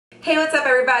Hey, what's up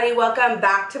everybody? Welcome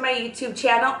back to my YouTube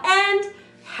channel and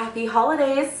happy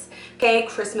holidays. Okay,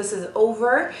 Christmas is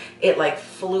over. It like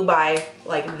flew by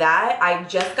like that. I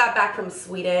just got back from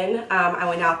Sweden. I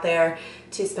went out there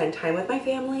to spend time with my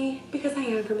family because I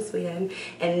am from Sweden.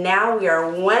 And now we are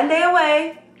one day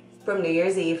away from New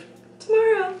Year's Eve,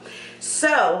 tomorrow.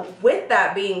 So with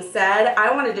that being said,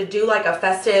 I wanted to do like a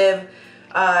festive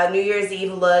New Year's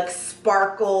Eve look,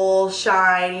 sparkle,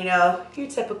 shine, you know, your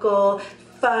typical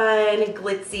fun,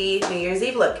 glitzy New Year's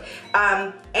Eve look.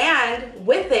 And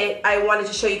with it, I wanted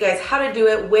to show you guys how to do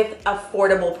it with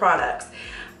affordable products.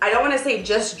 I don't want to say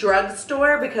just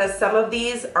drugstore because some of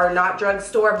these are not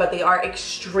drugstore, but they are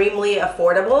extremely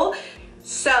affordable.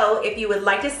 So if you would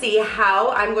like to see how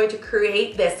I'm going to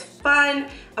create this fun,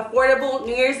 affordable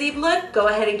New Year's Eve look, go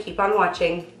ahead and keep on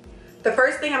watching. The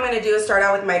first thing I'm going to do is start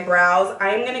out with my brows.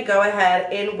 I am going to go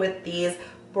ahead in with these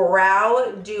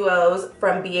brow duos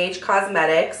from BH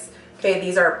Cosmetics. Okay,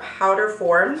 these are powder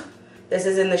form. This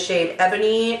is in the shade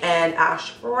Ebony and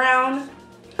Ash Brown.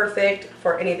 Perfect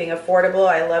for anything affordable.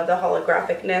 I love the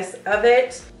holographicness of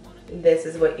it. This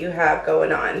is what you have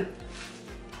going on.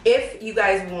 If you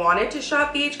guys wanted to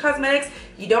shop BH Cosmetics,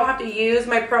 you don't have to use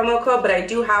my promo code, but I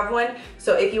do have one.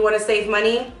 So if you want to save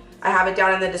money, I have it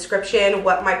down in the description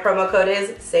what my promo code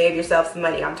is. Save yourself some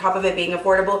money. On top of it being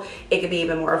affordable, it could be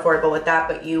even more affordable with that,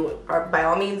 but you are, by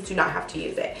all means, do not have to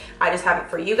use it. I just have it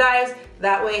for you guys.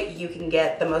 That way you can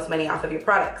get the most money off of your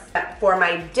products. For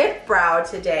my dip brow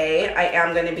today, I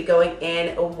am going to be going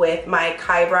in with my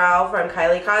Kai Brow from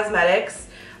Kylie Cosmetics.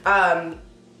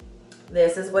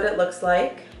 This is what it looks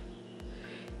like.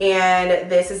 And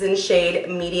this is in shade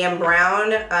medium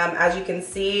brown. As you can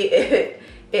see,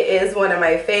 it is one of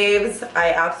my faves.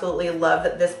 I absolutely love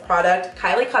this product.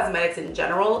 Kylie Cosmetics in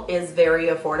general is very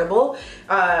affordable.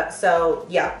 So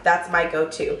yeah, that's my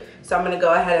go-to. So I'm gonna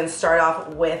go ahead and start off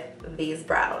with these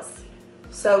brows.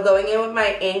 So going in with my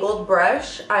angled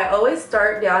brush, I always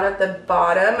start down at the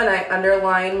bottom and I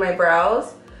underline my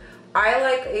brows. I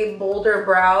like a bolder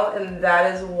brow, and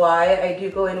that is why I do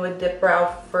go in with dip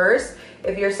brow first.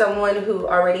 If you're someone who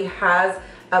already has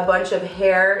a bunch of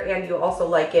hair and you also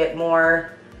like it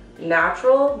more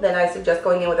natural, then I suggest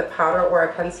going in with a powder or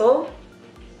a pencil.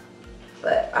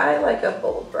 But I like a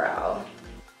bold brow.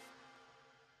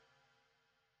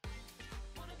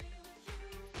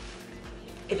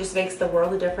 It just makes the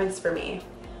world of difference for me.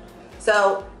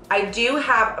 So I do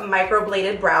have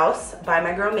microbladed brows by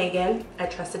my girl Megan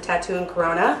at Trusted Tattoo in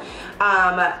Corona.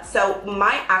 So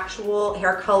my actual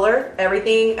hair color,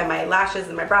 everything, and my lashes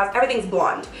and my brows, everything's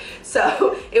blonde.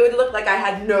 So it would look like I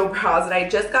had no brows, and I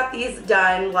just got these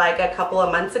done like a couple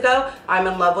of months ago. I'm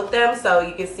in love with them. So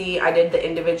you can see I did the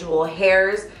individual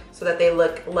hairs so that they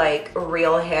look like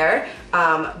real hair.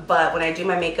 But when I do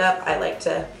my makeup, I like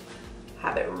to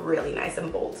have it really nice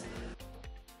and bold.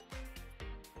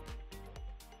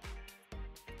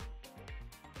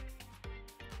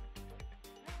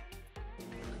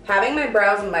 Having my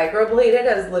brows microbladed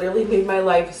has literally made my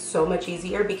life so much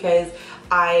easier because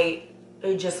I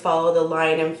just follow the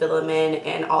line and fill them in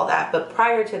and all that. But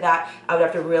prior to that, I would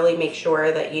have to really make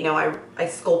sure that, you know, I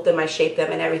sculpt them, I shape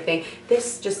them and everything.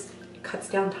 This just cuts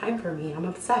down time for me. I'm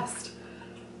obsessed.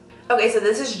 Okay, so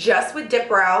this is just with dip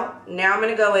brow. Now I'm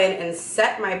gonna go in and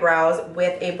set my brows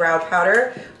with a brow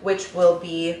powder, which will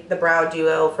be the brow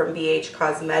duo from BH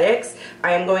Cosmetics.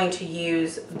 I am going to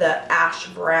use the Ash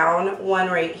Brown one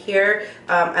right here.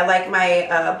 I like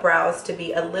my brows to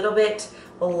be a little bit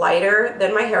lighter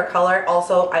than my hair color.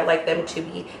 Also, I like them to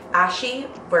be ashy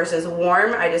versus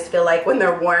warm. I just feel like when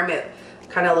they're warm, it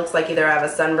kind of looks like either I have a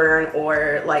sunburn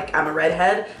or like I'm a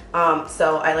redhead.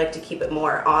 So I like to keep it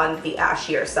more on the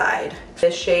ashier side.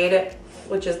 This shade,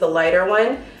 which is the lighter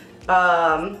one,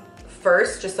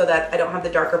 first, just so that I don't have the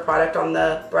darker product on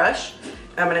the brush.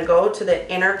 I'm gonna go to the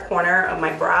inner corner of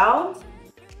my brow.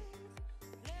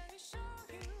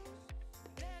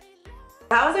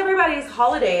 How's everybody's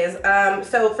holidays?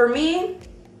 So for me,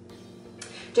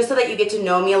 just so that you get to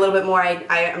know me a little bit more,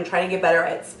 I'm trying to get better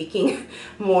at speaking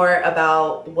more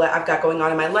about what I've got going on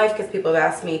in my life because people have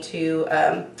asked me to,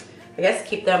 I guess,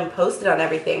 keep them posted on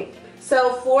everything.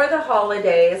 So for the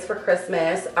holidays, for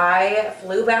Christmas, I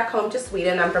flew back home to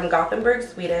Sweden. I'm from Gothenburg,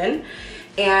 Sweden.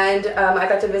 And I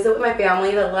got to visit with my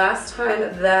family. The last time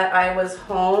that I was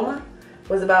home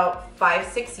was about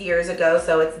 5-6 years ago,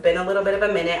 so it's been a little bit of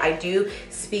a minute. I do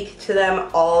speak to them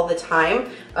all the time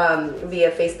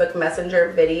via Facebook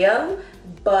Messenger video,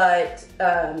 but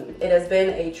it has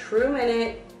been a true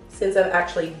minute since I've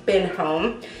actually been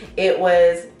home. It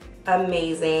was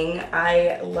amazing.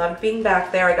 I loved being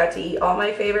back there. I got to eat all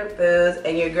my favorite foods,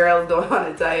 and your girl's going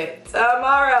on a diet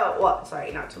tomorrow. Well,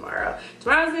 sorry, not tomorrow.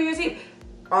 Tomorrow's New Year's Eve.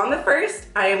 On the 1st,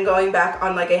 I am going back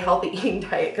on like a healthy eating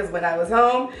diet because when I was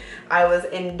home, I was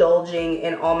indulging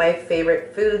in all my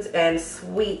favorite foods and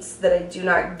sweets that I do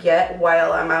not get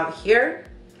while I'm out here.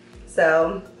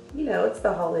 So, you know, it's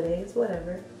the holidays,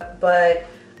 whatever. But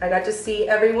I got to see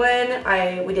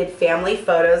everyone. We did family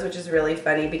photos, which is really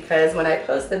funny because when I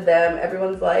posted them,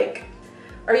 everyone's like,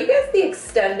 are you guys the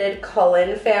extended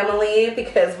Cullen family?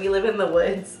 Because we live in the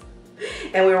woods.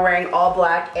 And we were wearing all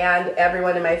black, and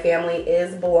everyone in my family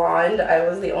is blonde. I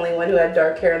was the only one who had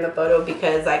dark hair in the photo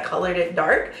because I colored it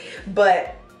dark.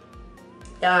 But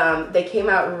they came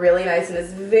out really nice, and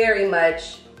it's very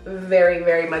much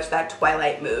that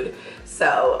Twilight mood.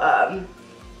 So,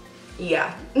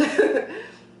 yeah.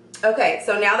 Okay,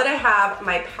 so now that I have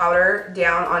my powder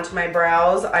down onto my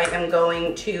brows, I am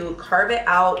going to carve it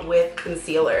out with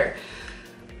concealer.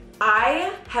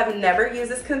 I have never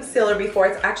used this concealer before.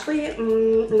 It's actually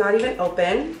not even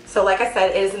open. So like I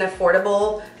said, it is an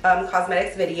affordable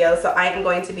cosmetics video. So I am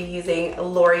going to be using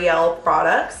L'Oreal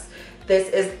products. This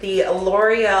is the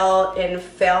L'Oreal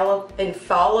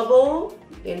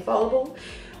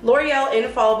L'Oreal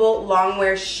Infallible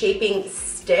Longwear Shaping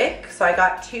Stick. So I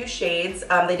got 2 shades.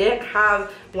 They didn't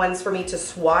have ones for me to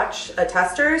swatch a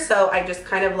tester, so I just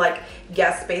kind of like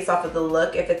guessed based off of the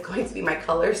look if it's going to be my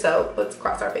color. So let's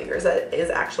cross our fingers that it is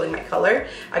actually my color.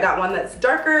 I got one that's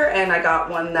darker, and I got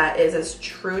one that is as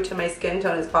true to my skin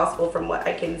tone as possible from what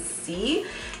I can see.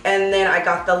 And then I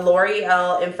got the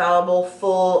L'Oreal Infallible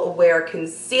Full Wear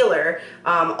Concealer,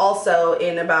 also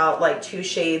in about like 2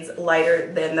 shades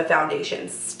lighter than the foundation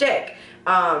stick.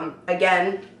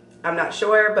 Again, I'm not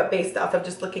sure, but based off of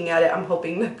just looking at it, I'm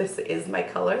hoping that this is my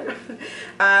color.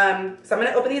 So I'm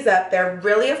gonna open these up. They're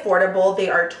really affordable.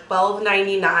 They are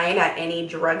 $12.99 at any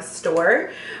drugstore.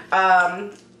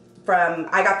 I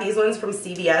got these ones from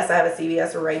CVS. I have a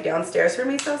CVS right downstairs for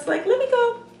me, so I was like, let me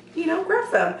go, you know, grab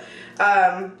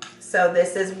some. So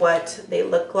this is what they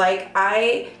look like.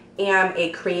 I am a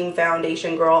cream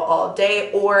foundation girl all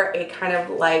day, or a kind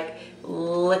of like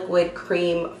liquid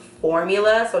cream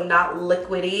formula, so not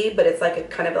liquidy, but it's like a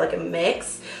kind of like a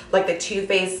mix, like the Too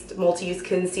Faced multi-use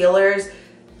concealers.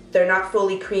 They're not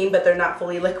fully cream, but they're not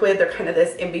fully liquid. They're kind of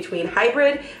this in-between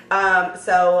hybrid.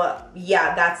 So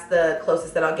yeah, that's the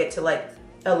closest that I'll get to like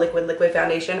a liquid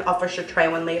foundation. I'll for sure try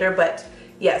one later, but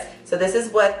yes. So this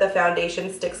is what the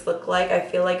foundation sticks look like. I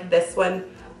feel like this one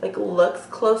like looks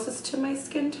closest to my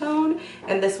skin tone,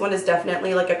 and this one is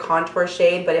definitely like a contour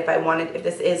shade, but if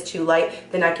this is too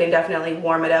light, then I can definitely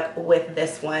warm it up with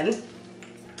this one.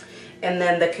 And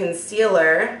then the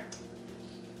concealer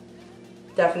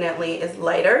definitely is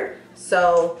lighter,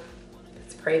 so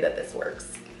let's pray that this works.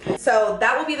 So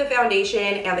that will be the foundation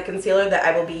and the concealer that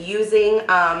I will be using.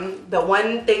 The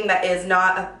one thing that is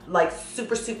not like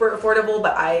super affordable,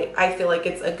 but I feel like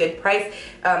it's a good price,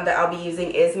 that I'll be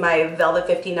using is my Velvet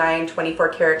 59 24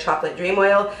 karat chocolate dream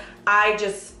oil. I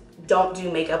just don't do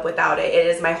makeup without it. It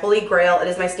is my holy grail. It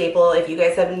is my staple. If you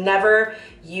guys have never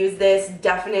used this,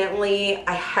 definitely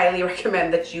I highly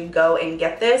recommend that you go and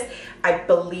get this. I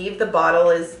believe the bottle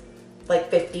is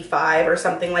like $55 or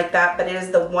something like that, but it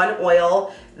is the one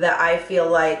oil that I feel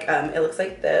like, it looks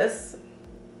like this.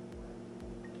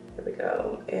 There we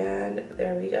go, and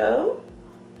there we go.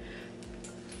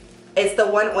 It's the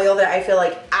one oil that I feel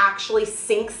like actually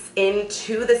sinks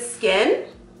into the skin.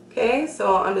 Okay,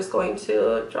 so I'm just going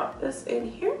to drop this in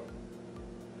here.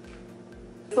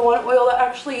 It's the one oil that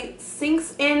actually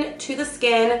sinks into the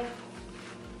skin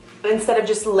instead of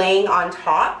just laying on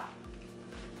top.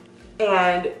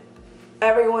 And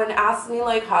everyone asks me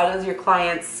like, how does your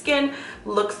client's skin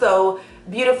look so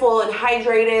beautiful and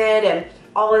hydrated and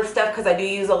all this stuff, because I do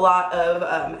use a lot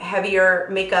of heavier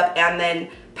makeup and then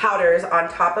powders on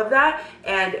top of that,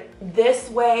 and this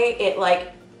way it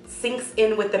like sinks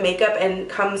in with the makeup and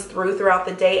comes through throughout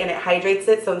the day, and it hydrates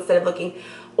it. So instead of looking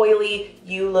oily,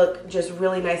 you look just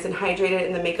really nice and hydrated,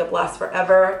 and the makeup lasts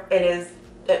forever. It is,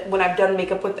 when I've done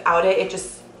makeup without it,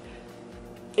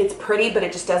 it's pretty, but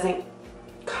it just doesn't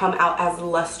come out as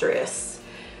lustrous,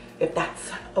 if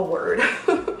that's a word.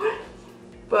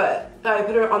 But I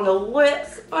put it on the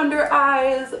lips, under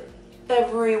eyes,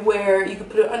 everywhere. You could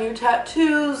put it on your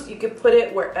tattoos, you could put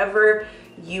it wherever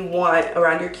you want,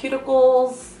 around your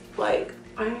cuticles. Like,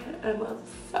 I am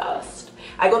obsessed.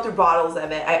 I go through bottles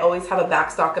of it. I always have a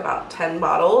back stock, about 10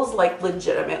 bottles, like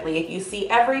legitimately. If you see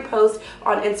every post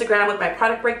on Instagram with my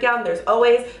product breakdown, there's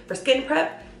always, for skin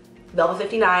prep, Velvet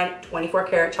 59 24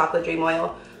 karat chocolate dream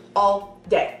oil all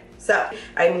day. So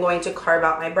I'm going to carve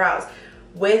out my brows.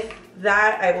 With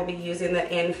that, I will be using the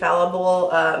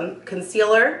Infallible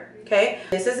concealer, okay?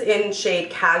 This is in shade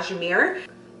Cashmere.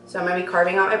 So I'm gonna be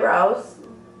carving out my brows.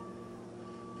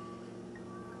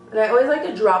 And I always like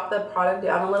to drop the product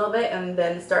down a little bit and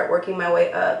then start working my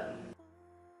way up.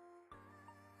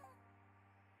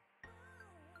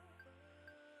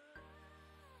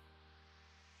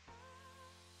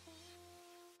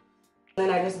 And then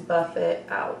I just buff it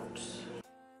out.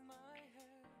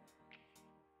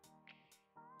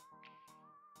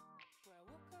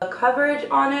 The coverage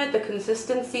on it, the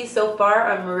consistency so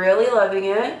far, I'm really loving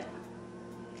it.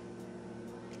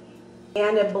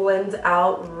 And it blends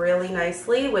out really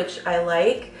nicely, which I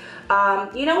like.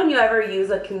 You know when you ever use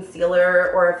a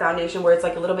concealer or a foundation where it's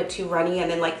like a little bit too runny, and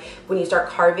then like when you start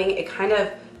carving, it kind of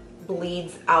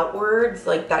bleeds outwards?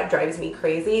 Like that drives me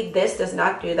crazy. This does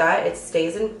not do that. It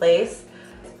stays in place.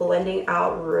 It's blending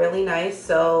out really nice.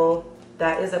 So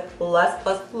that is a plus,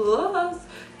 plus, plus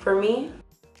for me.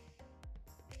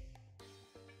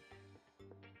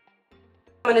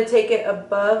 I'm going to take it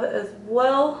above as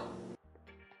well.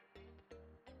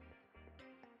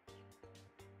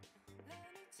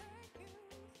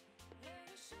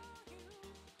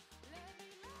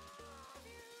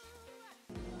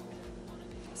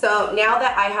 So now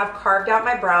that I have carved out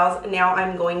my brows, now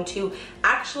I'm going to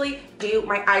actually do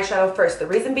my eyeshadow first. The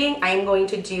reason being, I am going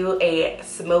to do a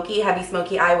smoky, heavy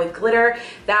smoky eye with glitter.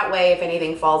 That way, if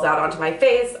anything falls out onto my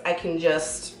face, I can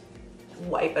just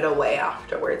wipe it away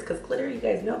afterwards, because glitter, you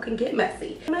guys know, can get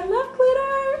messy. And I love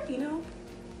glitter, you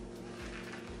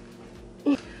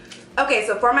know. Okay,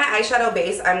 so for my eyeshadow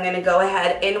base, I'm gonna go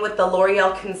ahead in with the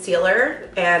L'Oreal concealer,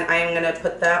 and I'm gonna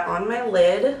put that on my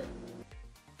lid.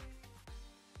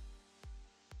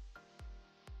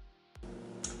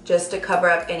 Just to cover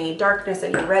up any darkness,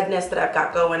 any redness that I've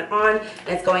got going on. And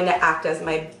it's going to act as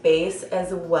my base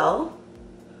as well.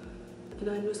 And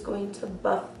I'm just going to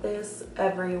buff this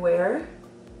everywhere.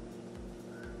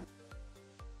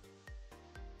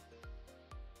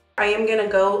 I am gonna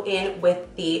go in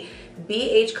with the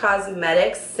BH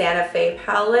Cosmetics Santa Fe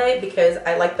palette because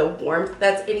I like the warmth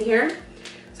that's in here.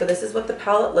 So this is what the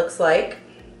palette looks like.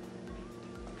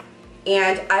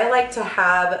 And I like to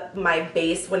have my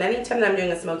base, anytime that I'm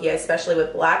doing a smoky eye, especially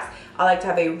with blacks, I like to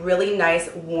have a really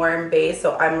nice warm base.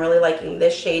 So I'm really liking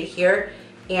this shade here,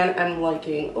 and I'm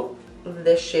liking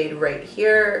this shade right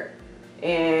here,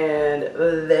 and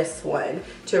this one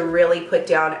to really put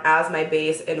down as my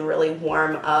base and really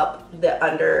warm up the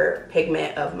under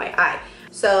pigment of my eye.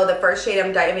 So the first shade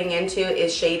I'm diving into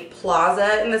is shade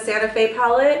Plaza in the Santa Fe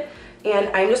palette, and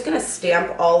I'm just gonna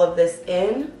stamp all of this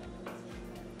in,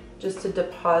 just to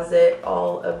deposit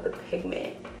all of the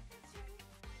pigment.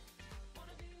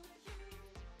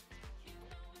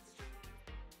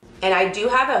 And I do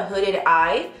have a hooded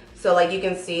eye, so like you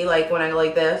can see, like when I go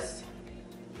like this,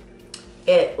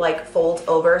 it like folds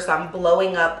over, so I'm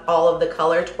blowing up all of the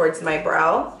color towards my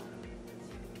brow.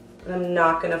 And I'm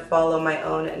not gonna follow my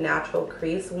own natural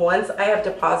crease. Once I have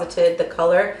deposited the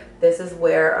color, this is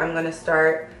where I'm gonna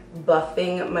start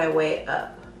buffing my way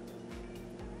up.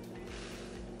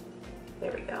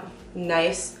 There we go.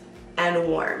 Nice and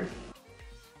warm.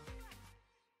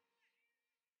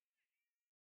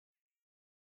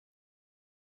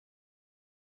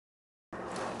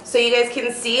 So you guys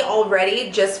can see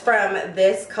already just from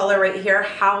this color right here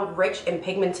how rich and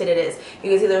pigmented it is. You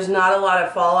can see there's not a lot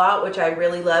of fallout, which I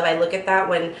really love. I look at that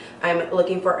when I'm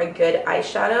looking for a good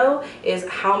eyeshadow, is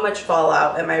how much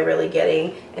fallout am I really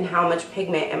getting and how much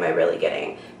pigment am I really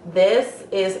getting. This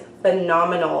is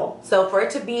phenomenal. So for it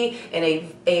to be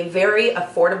in a very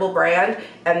affordable brand,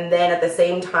 and then at the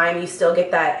same time you still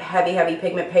get that heavy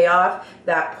pigment payoff,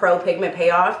 that pro pigment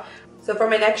payoff. So for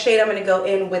my next shade, I'm going to go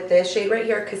in with this shade right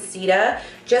here, Casita,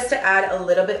 just to add a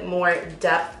little bit more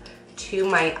depth to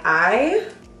my eye.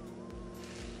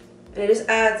 And it just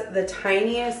adds the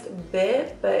tiniest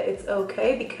bit, but it's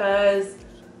okay because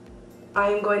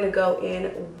I'm going to go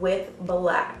in with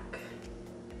black.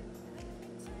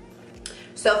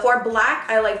 So for black,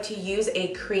 I like to use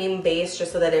a cream base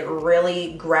just so that it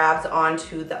really grabs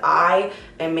onto the eye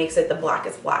and makes it the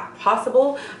blackest black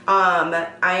possible. I'm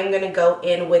gonna go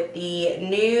in with the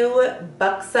new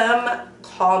Buxom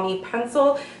Call Me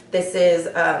pencil. This is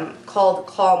called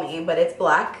Call Me, but it's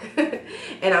black.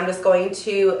 And I'm just going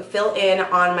to fill in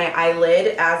on my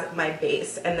eyelid as my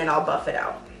base, and then I'll buff it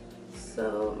out.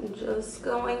 So I'm just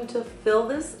going to fill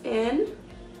this in.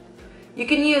 You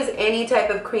can use any type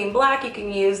of cream black. You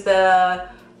can use the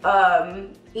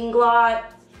Inglot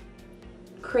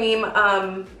cream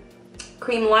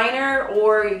cream liner,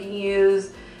 or you can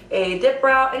use a dip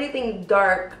brow, anything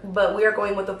dark, but we are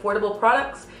going with affordable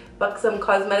products Buxom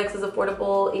Cosmetics is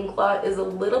affordable. Inkblot is a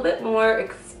little bit more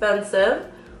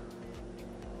expensive,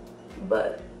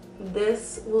 but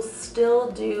this will still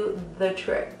do the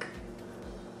trick.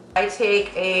 I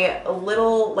take a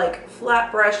little like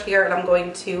flat brush here and I'm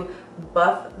going to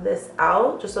buff this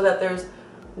out just so that there's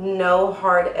no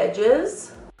hard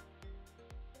edges.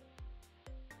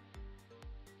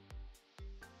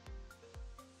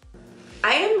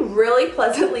 I am really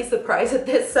pleasantly surprised at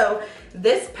this. So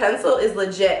this pencil is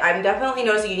legit. I'm definitely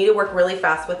noticing you need to work really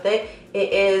fast with it.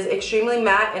 It is extremely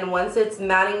matte, and once it's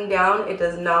matting down, it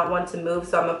does not want to move.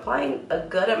 So I'm applying a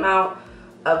good amount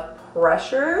of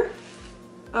pressure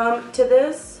to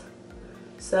this.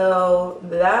 So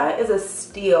that is a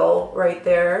steal right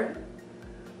there.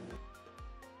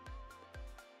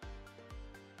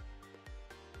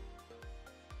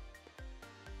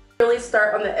 Really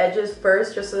start on the edges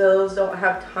first, just so those don't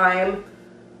have time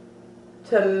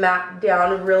to mat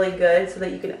down really good, so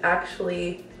that you can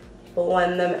actually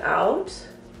blend them out.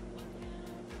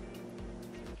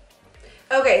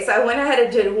 Okay, so I went ahead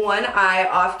and did one eye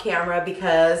off camera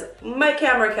because my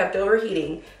camera kept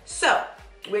overheating. So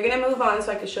we're gonna move on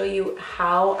so I can show you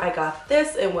how I got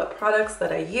this and what products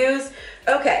that I use.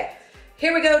 Okay,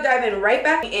 here we go, diving right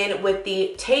back in with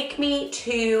the Take Me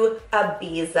to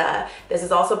Ibiza. This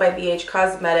is also by BH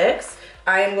Cosmetics.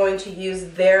 I am going to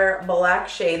use their black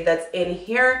shade that's in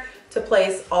here to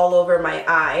place all over my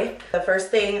eye. The first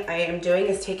thing I am doing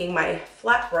is taking my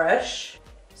flat brush.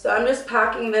 So I'm just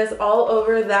packing this all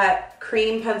over that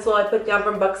cream pencil I put down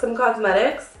from Buxom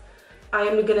Cosmetics. I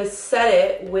am gonna set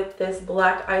it with this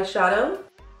black eyeshadow.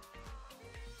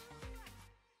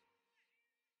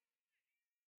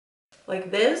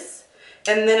 Like this.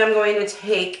 And then I'm going to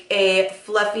take a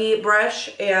fluffy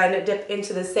brush and dip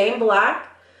into the same black,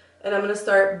 and I'm gonna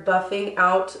start buffing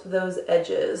out those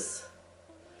edges.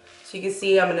 So you can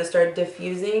see I'm gonna start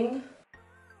diffusing.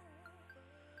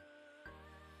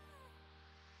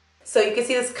 So you can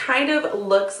see this kind of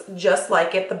looks just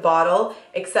like it, the bottle,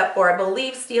 except for I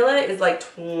believe Stila is like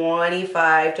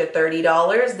 $25 to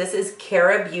 $30. This is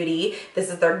Cara Beauty.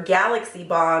 This is their Galaxy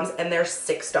Bombs, and they're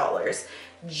 $6.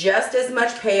 Just as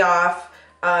much payoff.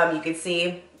 You can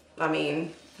see, I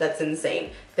mean, that's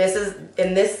insane. This is,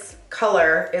 in this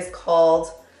color is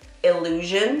called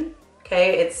Illusion.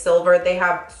 Okay, it's silver. They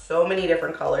have so many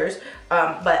different colors,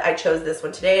 but I chose this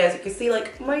one today. As you can see,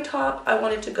 like my top, I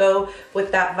wanted to go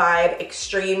with that vibe,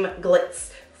 extreme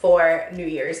glitz for New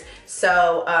Year's.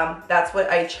 So that's what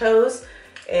I chose,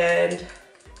 and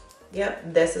yep,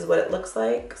 this is what it looks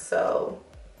like. So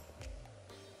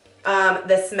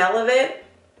the smell of it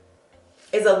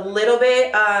is a little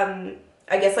bit, I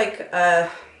guess like a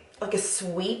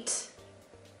sweet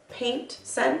paint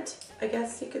scent, I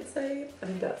guess you could say. I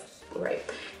think that's right.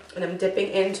 And I'm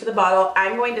dipping into the bottle.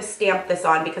 I'm going to stamp this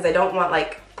on because I don't want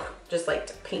like just like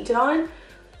to paint it on.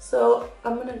 So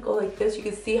I'm gonna go like this. You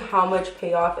can see how much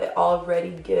payoff it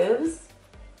already gives.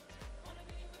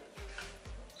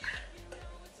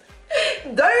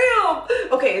 Damn!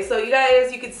 Okay, so you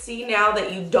guys, you can see now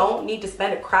that you don't need to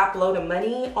spend a crap load of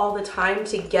money all the time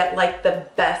to get like the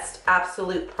best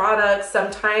absolute products.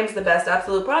 Sometimes the best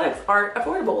absolute products aren't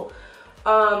affordable.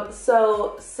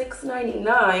 So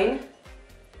 $6.99,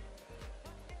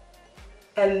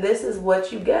 and this is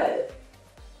what you get.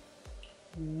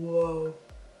 Whoa.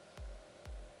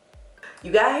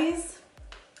 You guys,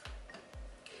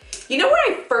 you know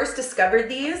where I first discovered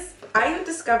these? I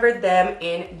discovered them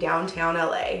in downtown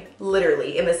LA,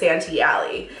 literally in the Santee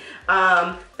Alley.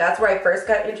 That's where I first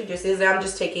got introduced to these. I'm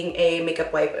just taking a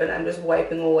makeup wipe and I'm just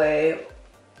wiping away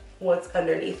what's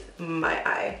underneath my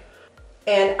eye.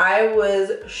 And I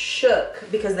was shook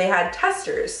because they had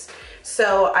testers.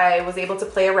 So I was able to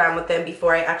play around with them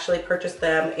before I actually purchased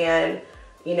them. And,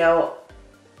 you know,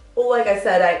 like I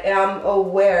said, I am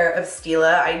aware of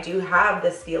Stila. I do have the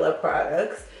Stila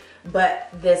products, but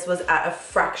this was at a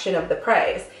fraction of the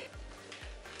price.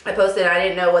 I posted, I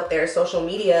didn't know what their social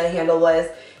media handle was,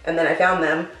 and then I found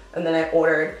them, and then I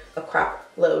ordered a crap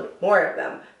load more of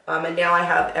them. And now I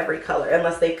have every color,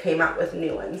 unless they came out with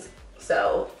new ones.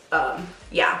 So,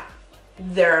 yeah,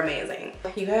 they're amazing.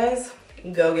 You guys,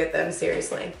 go get them,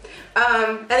 seriously.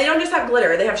 And they don't just have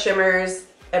glitter, they have shimmers,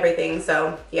 everything,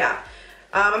 so yeah.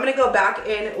 I'm gonna go back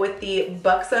in with the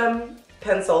Buxom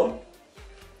pencil,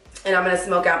 and I'm gonna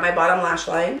smoke out my bottom lash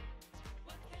line.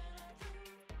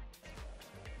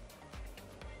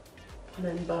 And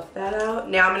then buff that out.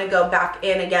 Now I'm gonna go back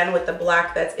in again with the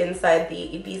black that's inside the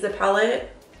Ibiza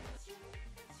palette.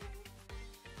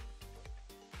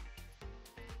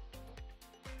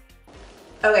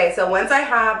 Okay, so so once I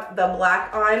have the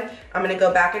black on, I'm gonna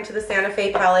go back into the Santa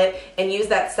Fe palette and use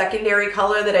that secondary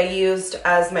color that I used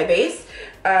as my base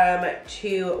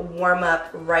to warm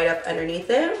up right up underneath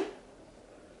it.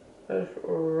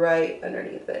 Right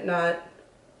underneath it, not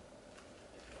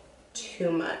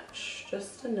too much,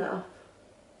 just enough.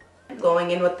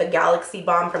 Going in with the Galaxy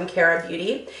Balm from Kara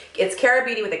Beauty. It's Kara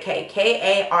Beauty with a K,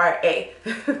 K-A-R-A.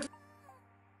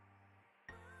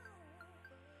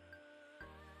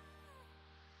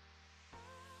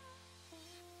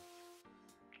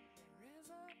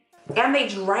 And they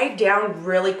dry down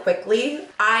really quickly.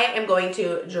 I am going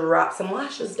to drop some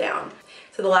lashes down.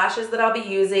 So the lashes that I'll be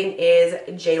using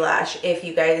is J-Lash. If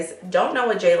you guys don't know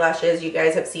what J-Lash is, you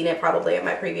guys have seen it probably in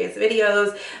my previous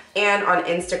videos and on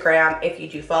Instagram if you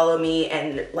do follow me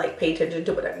and like pay attention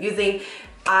to what I'm using.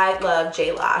 I love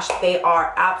J-Lash. They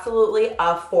are absolutely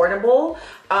affordable.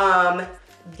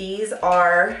 These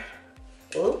are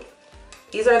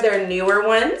their newer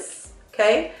ones,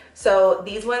 okay? So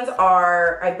these ones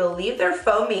are, I believe they're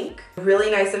faux mink.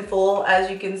 Really nice and full, as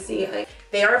you can see.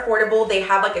 They are affordable. They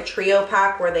have like a trio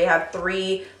pack where they have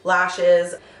 3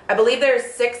 lashes. I believe they're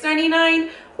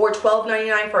 $6.99 or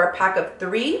 $12.99 for a pack of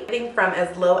 3. I think from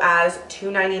as low as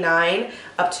 $2.99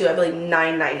 up to, I believe,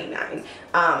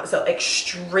 $9.99. So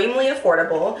extremely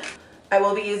affordable. I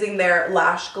will be using their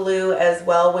lash glue as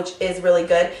well, which is really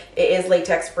good. It is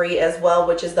latex free as well,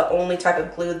 which is the only type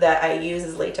of glue that I use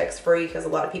is latex free because a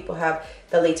lot of people have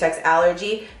the latex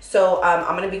allergy. So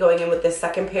I'm going to be going in with this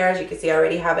second pair. As you can see, I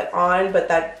already have it on, but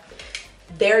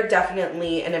they're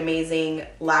definitely an amazing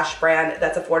lash brand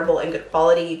that's affordable and good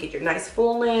quality. You get your nice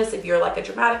fullness if you're like a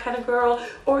dramatic kind of girl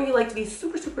or you like to be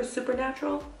super, super, super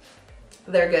natural.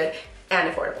 They're good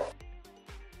and affordable.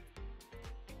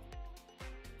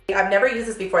 I've never used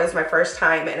this before. This is my first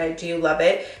time and I do love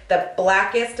it. The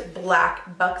Blackest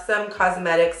Black Buxom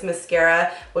Cosmetics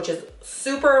Mascara, which is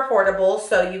super affordable.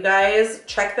 So you guys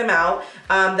check them out.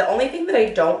 The only thing that I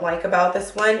don't like about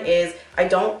this one is I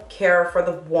don't care for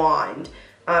the wand.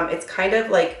 It's kind of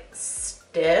like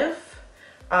stiff.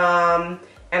 And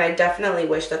I definitely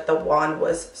wish that the wand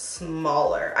was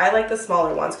smaller. I like the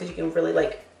smaller ones because you can really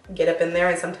like get up in there,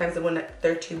 and sometimes when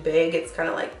they're too big, it's kind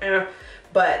of like, eh.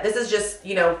 But this is just,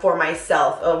 you know, for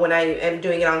myself. When I am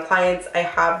doing it on clients, I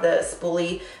have the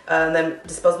spoolie, the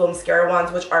disposable mascara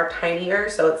wands, which are tinier.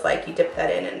 So it's like you dip that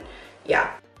in and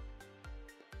yeah.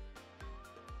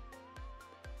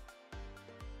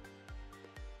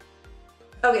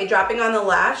 Okay, dropping on the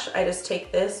lash, I just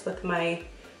take this with my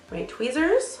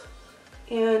tweezers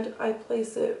and I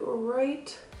place it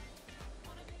right.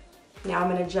 Now I'm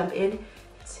gonna jump in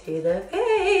to the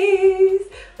face.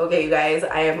 Okay, you guys,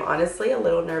 I am honestly a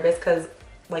little nervous because,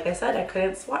 like I said, I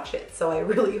couldn't swatch it. So I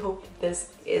really hope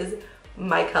this is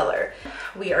my color.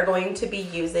 We are going to be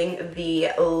using the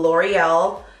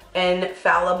L'Oreal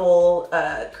Infallible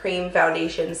Cream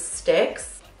Foundation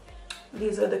Sticks.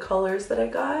 These are the colors that I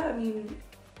got. I mean,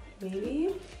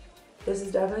 maybe. This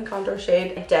is definitely contour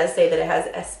shade. It does say that it has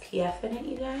SPF in it,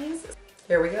 you guys.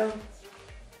 Here we go.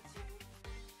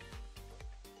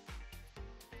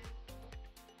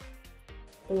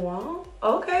 Wow,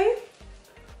 okay.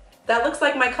 That looks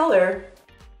like my color.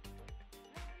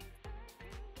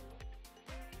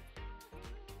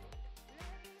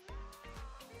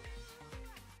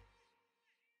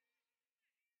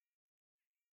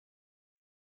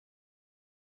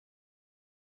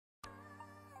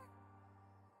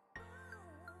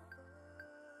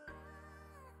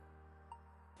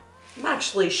 I'm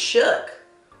actually shook.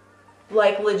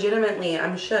 Like legitimately,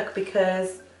 I'm shook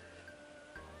because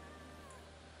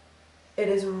it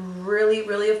is really,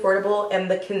 really affordable, and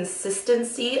the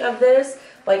consistency of this,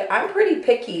 like I'm pretty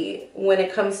picky when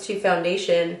it comes to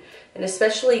foundation, and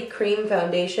especially cream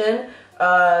foundation,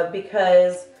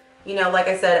 because, you know, like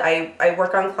I said, I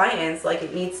work on clients, like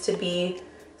it needs to be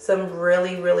some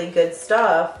really, really good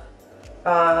stuff,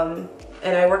 and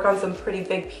I work on some pretty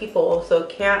big people, so it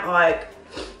can't like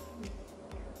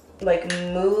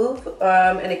move,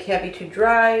 and it can't be too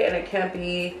dry, and it can't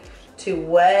be too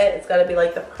wet. It's got to be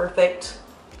like the perfect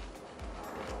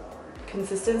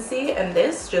consistency, and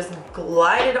this just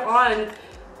glided on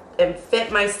and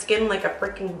fit my skin like a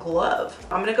freaking glove.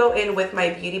 I'm gonna go in with my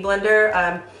beauty blender.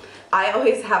 I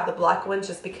always have the black ones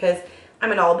just because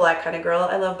I'm an all black kind of girl.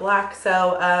 I love black,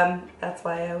 so that's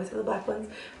why I always have the black ones.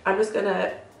 I'm just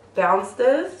gonna bounce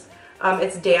this.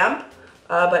 It's damp,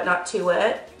 but not too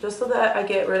wet, just so that I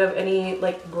get rid of any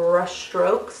like brush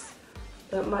strokes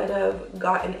that might have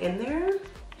gotten in there.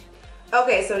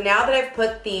 Okay, so now that I've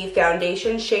put the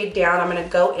foundation shade down, I'm gonna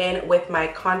go in with my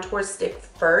contour stick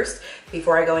first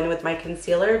before I go in with my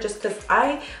concealer, just because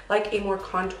I like a more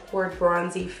contoured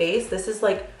bronzy face. This is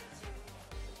like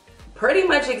pretty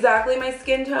much exactly my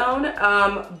skin tone,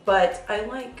 but I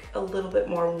like a little bit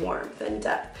more warmth and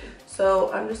depth.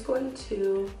 So I'm just going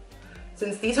to,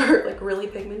 since these are like really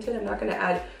pigmented, I'm not gonna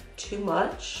add too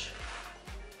much.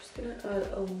 I'm just gonna add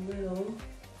a little.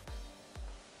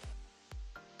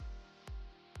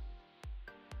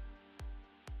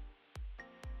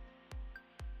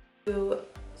 To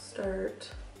start.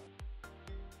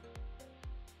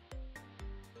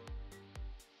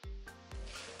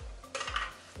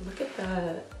 Look at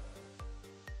that.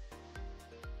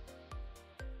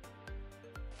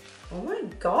 Oh my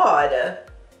God.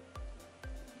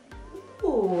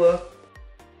 Ooh.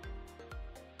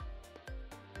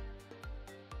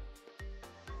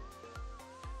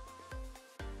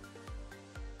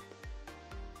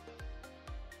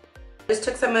 I just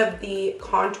took some of the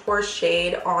contour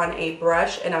shade on a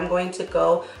brush and I'm going to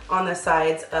go on the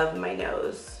sides of my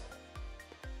nose.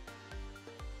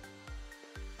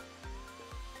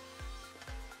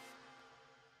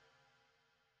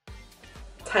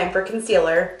 Time for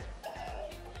concealer.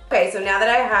 Okay, so now that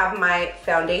I have my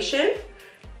foundation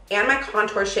and my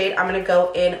contour shade, I'm gonna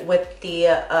go in with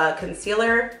the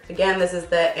concealer. Again, this is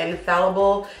the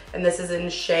Infallible and this is in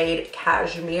shade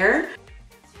Cashmere.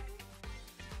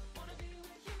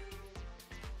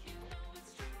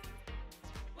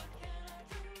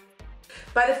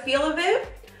 By the feel of it,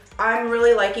 I'm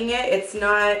really liking it. It's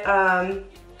not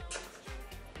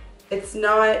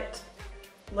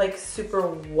like super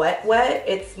wet.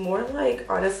 It's more like,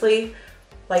 honestly,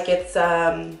 like it's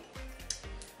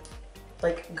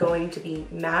like going to be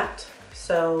matte.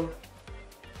 So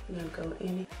I'm gonna go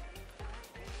in.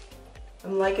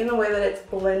 I'm liking the way that it's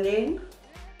blending.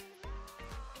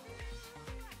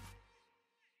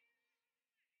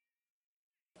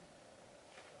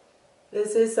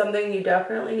 This is something you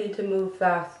definitely need to move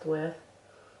fast with.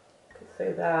 I could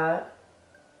say that.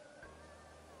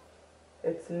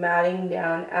 It's matting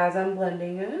down as I'm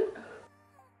blending it.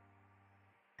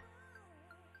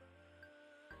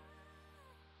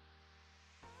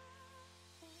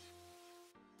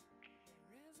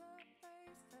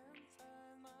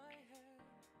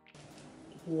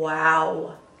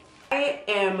 Wow. I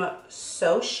am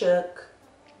so shook.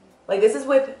 Like, this is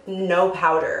with no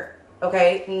powder.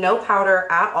 Okay, no powder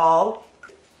at all.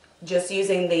 Just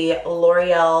using the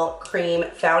L'Oreal Cream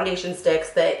Foundation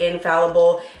Sticks, the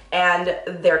Infallible, and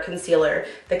their concealer.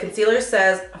 The concealer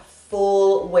says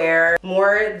full wear,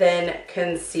 more than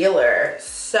concealer.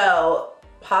 So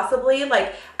possibly,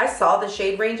 like, I saw the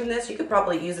shade range in this. You could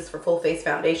probably use this for full face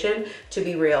foundation, to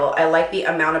be real. I like the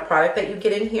amount of product that you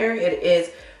get in here. It is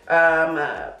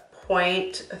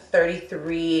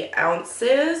 0.33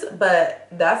 ounces, but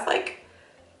that's like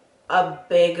a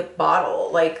big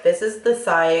bottle. Like, this is the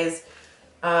size,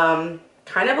 kind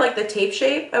of like the tape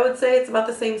shape, I would say. It's about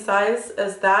the same size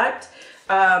as that.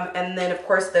 And then of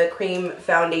course the cream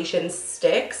foundation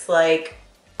sticks. Like,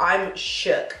 I'm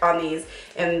shook on these,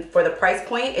 and for the price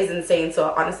point is insane.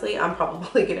 So honestly, I'm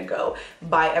probably gonna go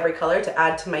buy every color to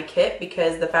add to my kit,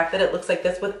 because the fact that it looks like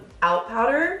this without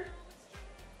powder,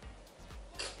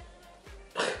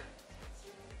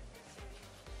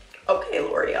 okay,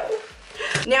 L'Oreal.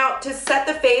 Now, to set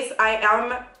the face, I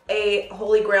am a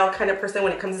holy grail kind of person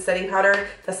when it comes to setting powder.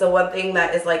 That's the one thing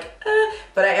that is like,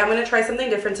 but I am going to try something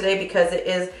different today because it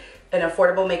is an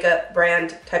affordable makeup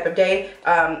brand type of day.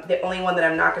 The only one that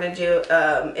I'm not going to do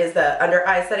is the under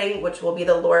eye setting, which will be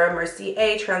the Laura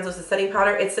Mercier translucent setting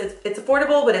powder. It's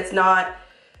affordable, but it's not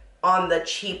on the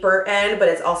cheaper end, but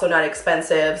it's also not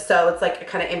expensive. So it's like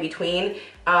kind of in between.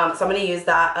 So I'm going to use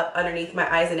that up underneath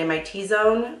my eyes and in my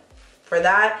T-zone for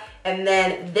that. And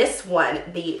then this one,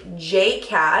 the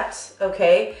J-Cat,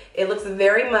 okay? It looks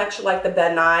very much like the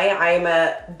Ben Nye. I am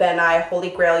a Ben Nye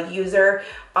Holy Grail user.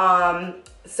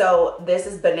 So this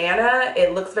is banana.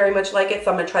 It looks very much like it, so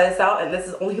I'm gonna try this out. And this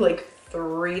is only like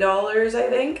 $3, I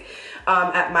think,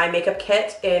 at My Makeup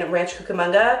Kit in Ranch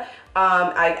Cucamonga.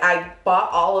 I bought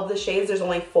all of the shades. There's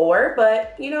only 4,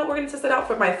 but you know, we're gonna test it out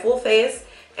for my full face.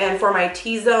 And for my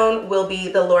T-zone will be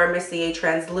the Laura Mercier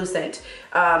translucent.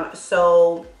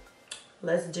 So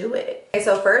let's do it. Okay,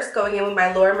 so first, going in with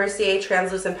my Laura Mercier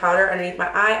translucent powder underneath my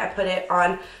eye, I put it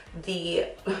on the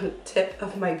tip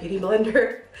of my beauty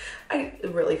blender. I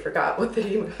really forgot what the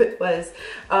name of it was.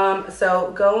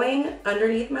 So going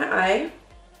underneath my eye,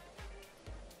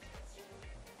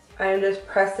 I am just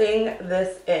pressing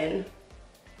this in.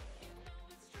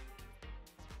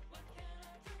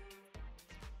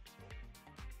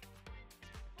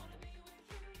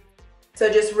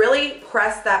 So just really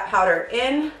press that powder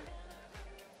in.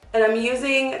 And I'm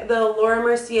using the Laura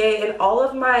Mercier in all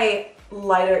of my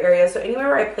lighter areas. So anywhere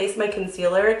where I place my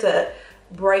concealer to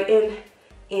brighten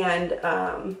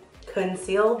and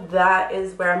conceal, that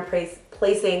is where I'm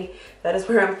placing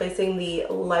the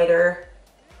lighter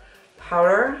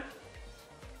powder.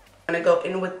 I'm gonna go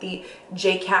in with the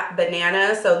J-Cat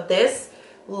Banana. So this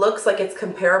looks like it's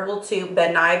comparable to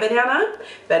Ben Nye Banana.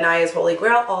 Ben Nye is holy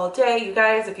grail all day. You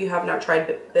guys, if you have not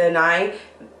tried Ben Nye,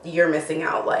 you're missing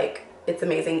out. Like, it's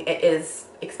amazing. It is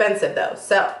expensive though.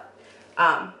 So,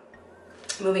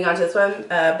 moving on to this one,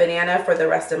 Banana for the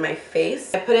rest of my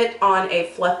face. I put it on a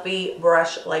fluffy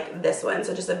brush like this one.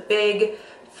 So just a big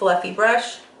fluffy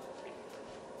brush.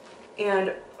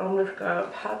 And I'm just gonna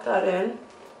pat that in.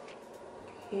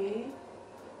 Okay.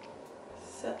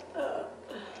 Set up.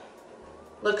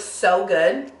 Looks so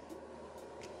good.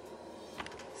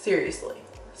 Seriously,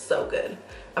 so good.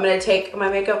 I'm gonna take my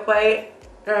makeup wipe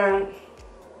and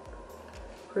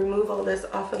remove all this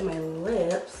off of my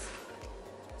lips.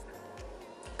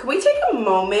 Can we take a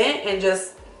moment and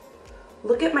just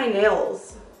look at my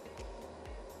nails?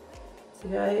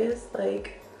 You guys,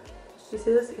 like, you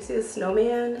see this? You see the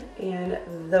snowman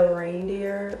and the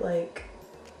reindeer? Like,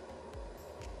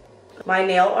 my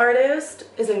nail artist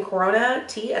is in Corona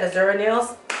T at Azura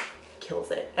Nails.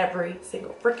 Kills it every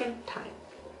single freaking time.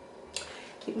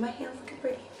 Keep my hands looking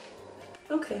pretty.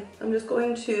 Okay, I'm just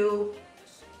going to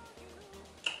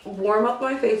warm up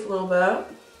my face a little bit.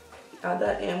 Add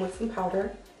that in with some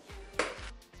powder.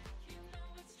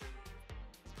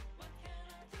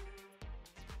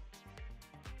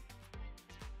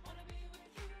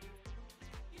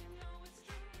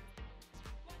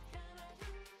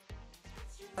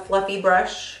 Fluffy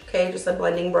brush, okay, just a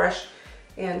blending brush,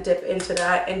 and dip into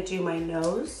that and do my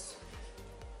nose.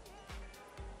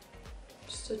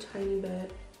 Just a tiny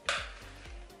bit.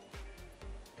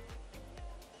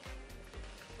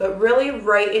 But really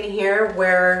right in here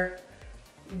where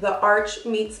the arch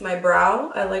meets my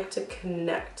brow, I like to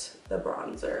connect the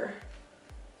bronzer.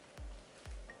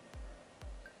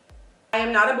 I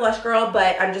am not a blush girl,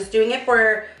 but I'm just doing it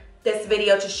for this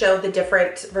video to show the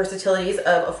different versatilities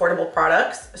of affordable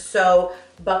products. So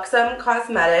Buxom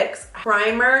Cosmetics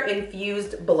Primer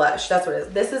Infused Blush, that's what it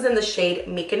is. This is in the shade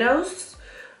Mykonos.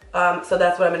 So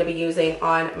that's what I'm gonna be using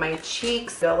on my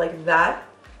cheeks. Go like that.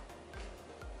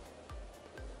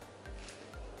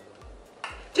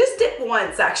 Just dip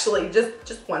once, actually,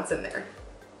 just once in there.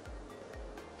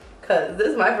 Cause this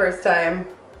is my first time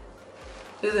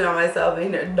using it on myself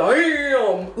and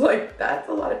damn, like that's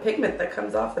a lot of pigment that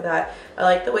comes off of that. I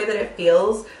like the way that it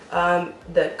feels.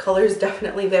 The color is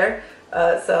definitely there.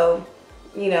 So,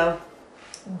 you know,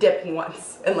 dip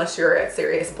once, unless you're a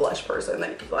serious blush person,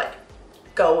 then you can like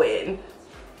go in.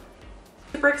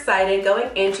 Super excited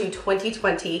going into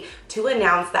 2020 to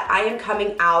announce that I am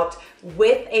coming out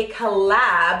with a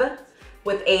collab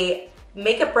with a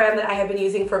makeup brand that I have been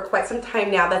using for quite some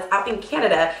time now that's out in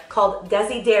Canada called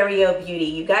Desiderio Beauty.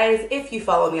 You guys, if you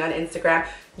follow me on Instagram,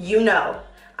 you know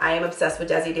I am obsessed with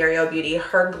Desiderio Beauty.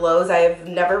 Her glows, I have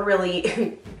never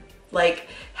really like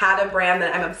had a brand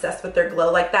that I'm obsessed with their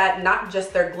glow like that. Not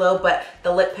just their glow, but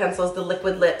the lip pencils, the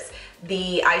liquid lips,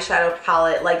 the eyeshadow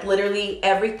palette, like literally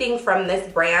everything from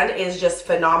this brand is just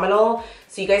phenomenal.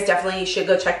 So you guys definitely should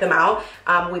go check them out.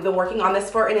 We've been working on this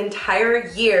for an entire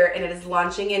year and it is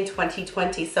launching in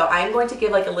 2020. So I'm going to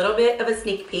give like a little bit of a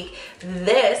sneak peek.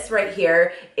 This right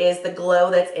here is the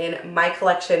glow that's in my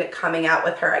collection coming out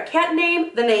with her. I can't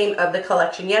name the name of the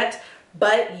collection yet,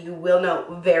 but you will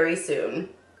know very soon.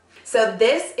 So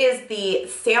this is the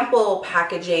sample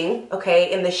packaging,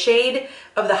 okay, in the shade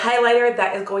of the highlighter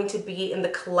that is going to be in the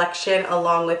collection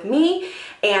along with me.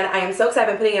 And I am so excited.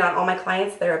 I've been putting it on all my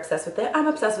clients. They're obsessed with it. I'm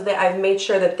obsessed with it. I've made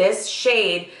sure that this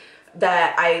shade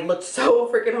that I looked so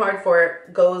freaking hard for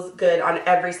goes good on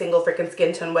every single freaking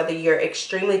skin tone, whether you're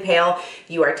extremely pale,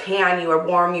 you are tan, you are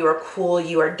warm, you are cool,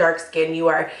 you are dark skin, you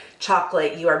are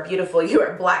chocolate, you are beautiful, you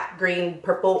are black, green,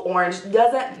 purple, orange.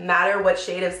 Doesn't matter what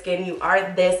shade of skin you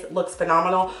are, this looks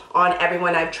phenomenal on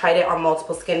everyone. I've tried it on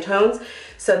multiple skin tones.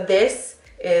 So this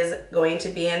is going to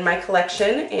be in my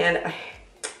collection and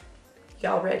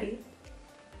y'all ready?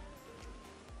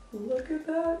 Look at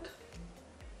that.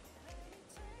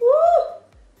 Woo!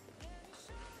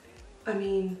 I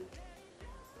mean,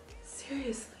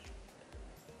 seriously.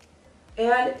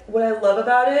 And what I love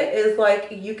about it is like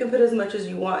you can put as much as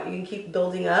you want. You can keep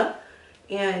building up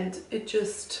and it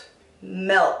just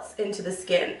melts into the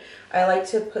skin. I like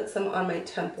to put some on my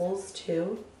temples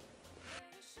too.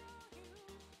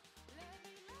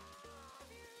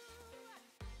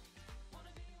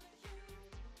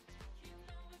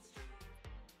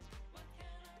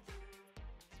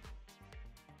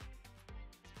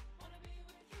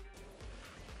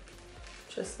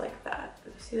 just like that.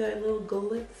 See that little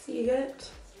glitz you get?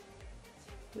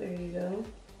 There you go.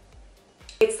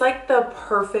 It's like the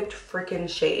perfect freaking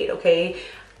shade, okay?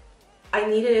 I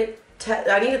needed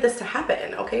this to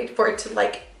happen, okay? For it to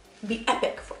like be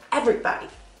epic for everybody,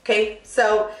 okay?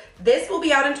 So this will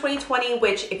be out in 2020,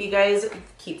 which if you guys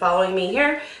keep following me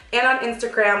here and on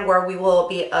Instagram, where we will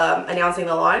be announcing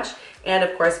the launch. And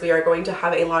of course we are going to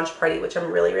have a launch party, which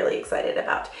I'm really, really excited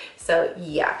about. So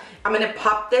yeah, I'm gonna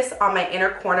pop this on my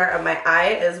inner corner of my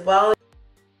eye as well.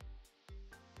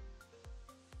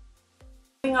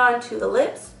 Moving on to the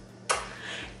lips.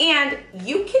 And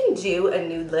you can do a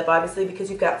nude lip, obviously,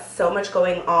 because you've got so much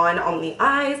going on the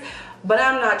eyes, but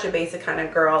I'm not your basic kind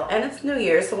of girl, and it's New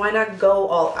Year's, so why not go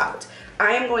all out?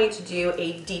 I am going to do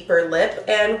a deeper lip,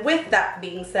 and with that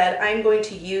being said, I'm going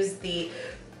to use the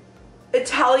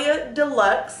Italia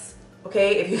Deluxe.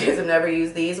 Okay, if you guys have never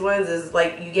used these ones, is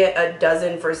like you get a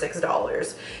dozen for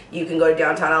 $6. You can go to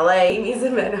downtown LA, meet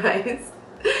some midnights.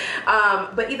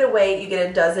 But either way, you get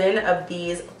a dozen of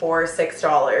these for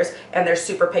 $6, and they're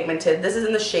super pigmented. This is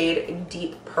in the shade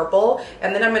Deep Purple,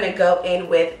 and then I'm going to go in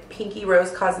with Pinky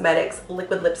Rose Cosmetics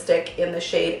liquid lipstick in the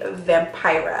shade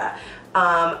Vampira.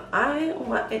 I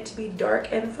want it to be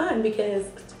dark and fun because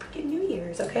it's freaking New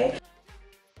Year's, okay?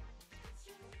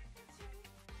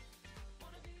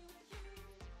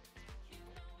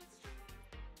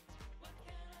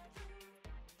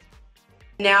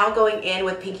 Now going in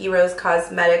with Pinky Rose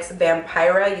Cosmetics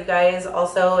Vampira. You guys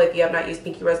also, if you have not used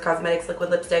Pinky Rose Cosmetics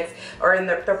liquid lipsticks, or in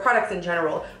their products in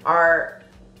general, are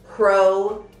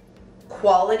pro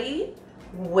quality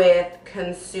with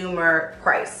consumer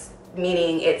price.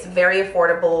 Meaning it's very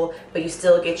affordable, but you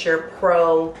still get your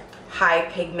pro high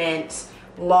pigment,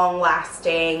 long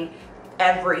lasting,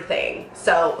 everything.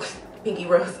 So Pinky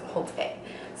Rose all day.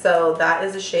 So that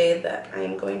is a shade that I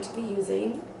am going to be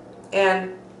using.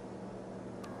 And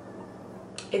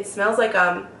it smells like,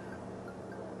 I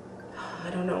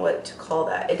don't know what to call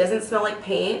that. It doesn't smell like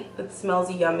paint. It smells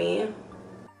yummy.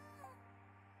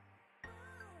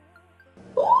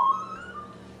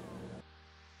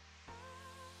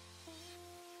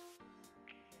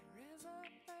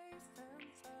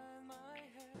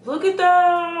 Look at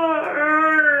that.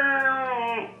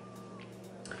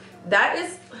 That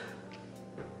is,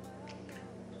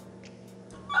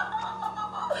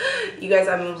 you guys,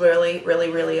 I'm really, really,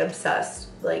 really obsessed.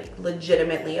 Like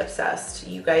legitimately obsessed.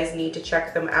 You guys need to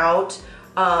check them out.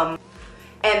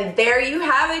 And there you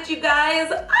have it, you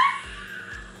guys.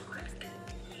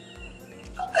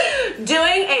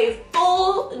 Doing a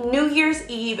full New Year's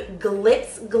Eve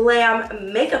glitz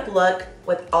glam makeup look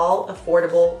with all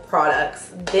affordable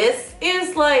products. This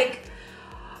is like,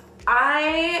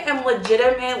 I am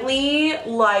legitimately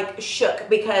like shook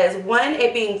because one,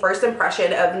 it being first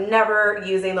impression of never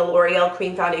using the L'Oreal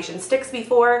cream foundation sticks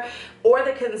before, or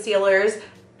the concealers.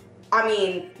 I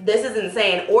mean, this is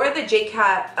insane. Or the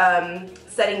JCat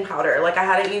setting powder. Like I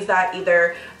hadn't used that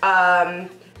either.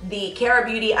 The Cara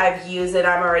Beauty I've used, and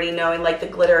I'm already knowing like the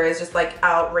glitter is just like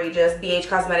outrageous. BH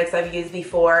Cosmetics I've used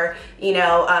before, you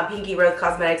know, Pinky Rose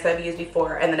Cosmetics I've used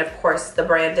before, and then of course the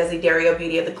brand Desiderio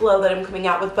Beauty of the Glow that I'm coming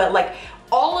out with. But like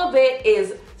all of it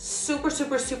is super,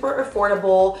 super, super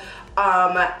affordable,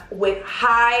 with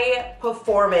high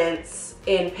performance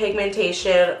in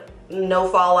pigmentation, no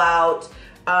fallout,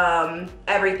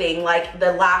 everything. Like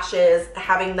the lashes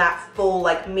having that full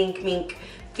like mink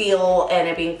feel, and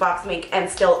it being fox mink and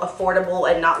still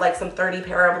affordable and not like some 30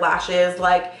 pair of lashes.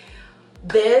 Like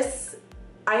this,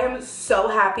 I am so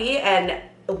happy, and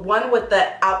one with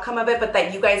the outcome of it, but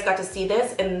that you guys got to see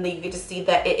this and you get to see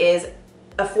that it is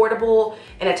affordable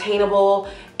and attainable,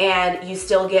 and you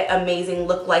still get amazing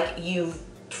look like you've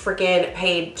freaking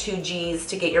paid 2 G's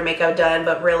to get your makeup done,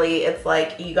 but really it's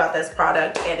like you got this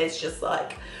product and it's just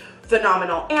like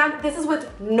phenomenal. And this is with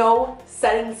no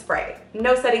setting spray.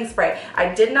 No setting spray.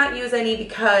 I did not use any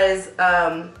because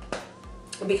I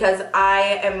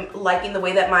am liking the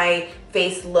way that my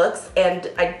face looks, and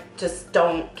I just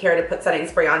don't care to put setting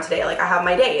spray on today. Like I have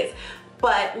my days.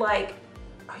 But like,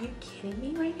 are you kidding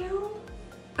me right now?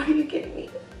 Are you kidding me?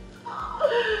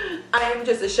 I am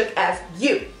just as shook as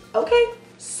you, okay?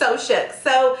 So shook.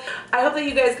 So I hope that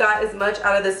you guys got as much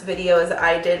out of this video as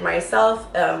I did myself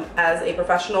as a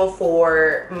professional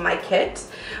for my kit.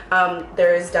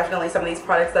 There's definitely some of these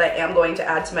products that I am going to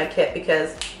add to my kit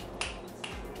because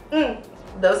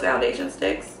those foundation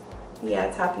sticks, yeah,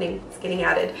 it's happening. It's getting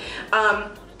added.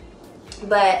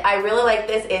 But I really like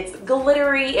this. It's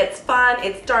glittery, it's fun,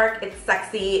 it's dark, it's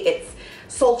sexy, it's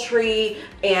sultry,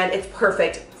 and it's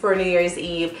perfect for New Year's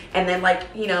Eve. And then, like,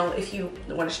 you know, if you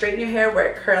want to straighten your hair, wear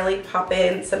it curly, pop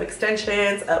in some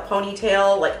extensions, a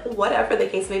ponytail, like whatever the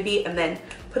case may be, and then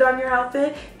put on your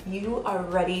outfit, you are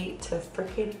ready to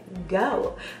freaking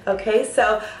go. Okay,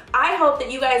 so I hope that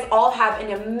you guys all have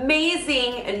an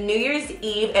amazing New Year's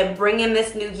Eve and bring in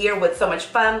this new year with so much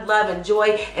fun, love, and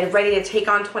joy, and ready to take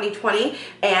on 2020.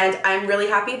 And I'm really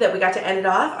happy that we got to end it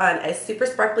off on a super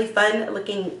sparkly, fun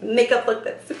looking makeup look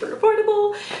that's super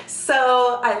affordable.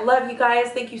 So I love you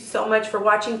guys. Thank you so much for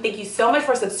watching. Thank you so much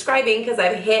for subscribing, because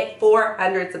I've hit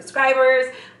 400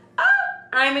 subscribers.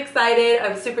 I'm excited.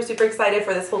 I'm super, super excited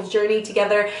for this whole journey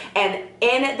together. And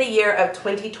in the year of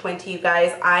 2020, you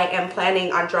guys, I am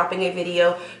planning on dropping a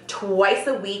video twice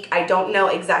a week. I don't know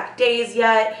exact days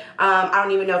yet. I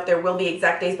don't even know if there will be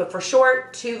exact days, but for sure,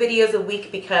 2 videos a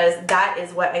week, because that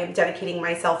is what I am dedicating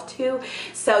myself to.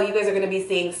 So you guys are going to be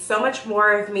seeing so much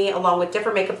more of me, along with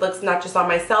different makeup looks, not just on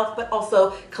myself, but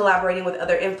also collaborating with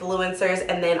other influencers,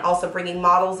 and then also bringing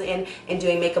models in and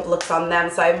doing makeup looks on them.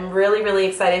 So I'm really, really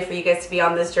excited for you guys to be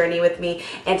on this journey with me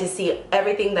and to see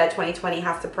everything that 2020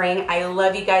 has to bring. I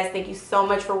love you guys. Thank you so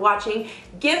much for watching.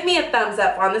 Give me a thumbs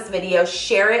up on this video.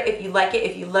 Share it if you like it,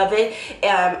 if you love it.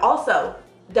 Also,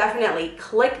 definitely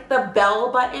click the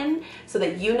bell button so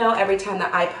that you know every time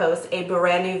that I post a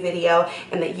brand new video,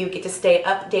 and that you get to stay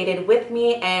updated with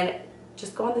me and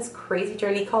just go on this crazy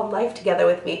journey called life together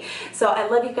with me. So I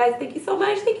love you guys. Thank you so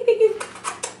much. Thank you, thank you.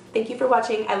 Thank you for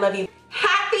watching. I love you.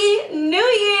 Happy New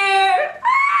Year!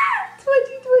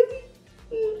 2020.